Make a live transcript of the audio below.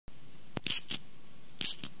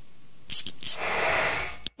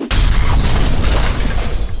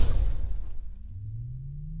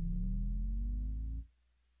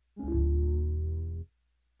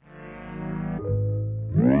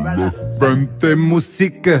könnte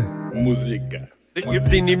Musiken. Ich geb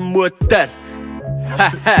deine Mutter.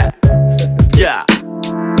 Haha. Ja.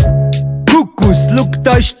 Kuckus, look,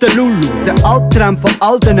 da ist der Lulu. Der Albtraum von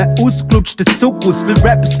all diesen ausgelutschten Sukkus. Weil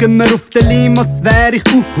Rappers gehen mir auf den Leim, als wär ich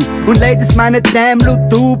Und Ladies meinen, damn,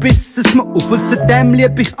 du bist es mir auf. Außerdem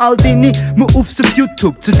lieb ich all deine Moves auf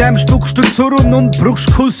YouTube. Zudem spuckst du zur und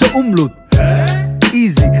brauchst Kulse Umlaut.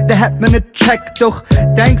 Easy, der hat man nicht checkt, doch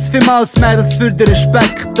Thanks vielmals, Mädels, für den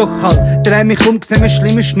Respekt. Doch halt, dreh mich um, seh mir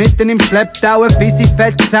schlimme Schnitten im Schlepptau. Ein fissi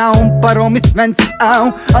Fettsau und Paromis wenn's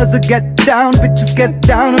auch. Also get down, bitches get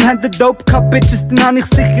down. Und haben den Dope gehabt, bitches, dann hab ich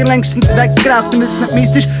sicher längstens weggeraucht. Und weil's nicht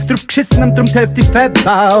mies ist, drauf geschissen und drum die Hälfte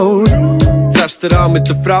verbaut. Zuerst der Raum mit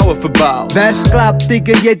den Frauen verbaut. Wer's glaubt,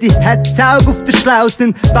 Digga, jede hat's Auge auf der Schlau.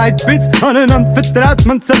 Sind beide Bits aneinander vertraut,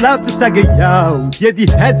 man so laut zu sagen, ja. Jede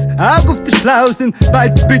hat's Auge auf der Schlau. Sind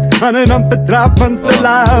beide Bits aneinander vertraut, man so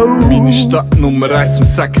laut. Meine Stadt Nummer 1 und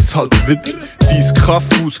sag es halt wieder. Dies Kaff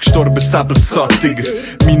ausgestorben, Säbelzart, Digga.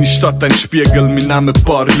 Meine Stadt ein Spiegel, wir nehmen ein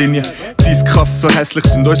paar Linien. Dies Kaff so hässlich,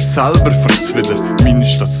 sind uns selber fast wieder. Meine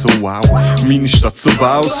Stadt so wow, meine Stadt so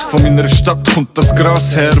baus. Von meiner Stadt kommt das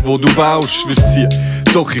Gras her, wo du baust. Wir ziehen,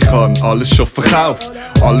 doch ich han alles schon verkauft.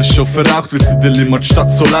 Alles schon verraucht, wie's in der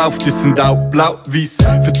Limmatstadt so läuft. Die sind auch blau-weiss,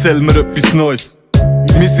 erzähl mir etwas Neues.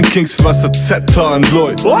 Wir sind Kings für was hat ZH und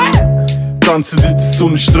Leute. Tanzen in der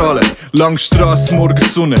Sonnenstrahlen, Langstrasse,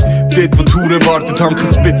 Morgensonne. Dort wo die Hure wartet, hab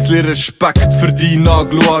ich ein bisschen Respekt für deinen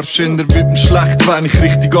Aglo-Arsch. Änder wird mir schlecht, wenn ich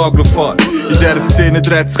richtig Aglo fahr. In dieser Szene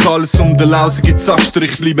dreht sich alles um den lausigen Zaster.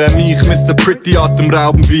 Ich bleibe mich, Mr. Pretty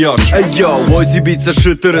Atemrauben wie Arsch. Ey yo, unsere Beats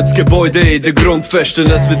erschüttern das Gebäude in den Grundfesten.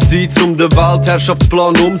 Es wird Zeit, um den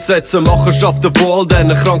Weltherrschaftsplan umsetzen. Machenschaften von all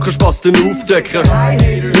diesen Krankenspasten aufdecken.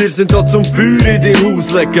 Wir sind da zum Feuer in dein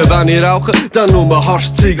Haus legen. Wenn ich rauche, dann nur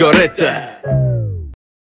Hasch-Zigaretten.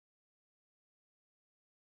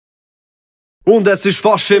 Und es ist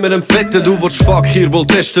fast immer ein Fetten, du willst Fakyr wohl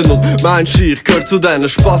testen und meinst, ich gehör zu denen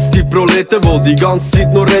Spasti-Proleten, wo die ganze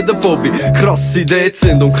Zeit nur reden von wie krass sie dort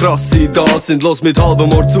sind und krass sie da sind. Los mit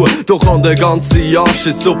halbem Ohr zu, doch an der ganze Arsch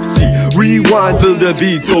ist auf sie. Rewind, will der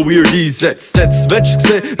Beat so weird einsetzt. Jetzt willst du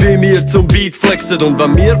sehen, wie wir zum Beat flexen und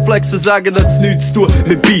wenn wir flexen, sagen, hat's nichts zu tun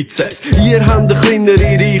mit Bizeps. Ihr habt eine kleinere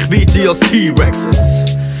Reichweite als T-Rexes.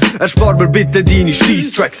 Erspar mir bitte deine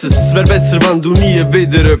Scheiss-Tracks. Es wär besser, wenn du nie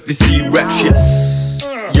wieder etwas einrappst, yes.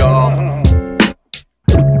 Ja.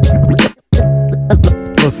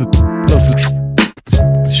 Das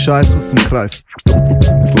ist Scheiß aus dem Kreis.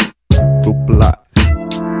 Du bleibst.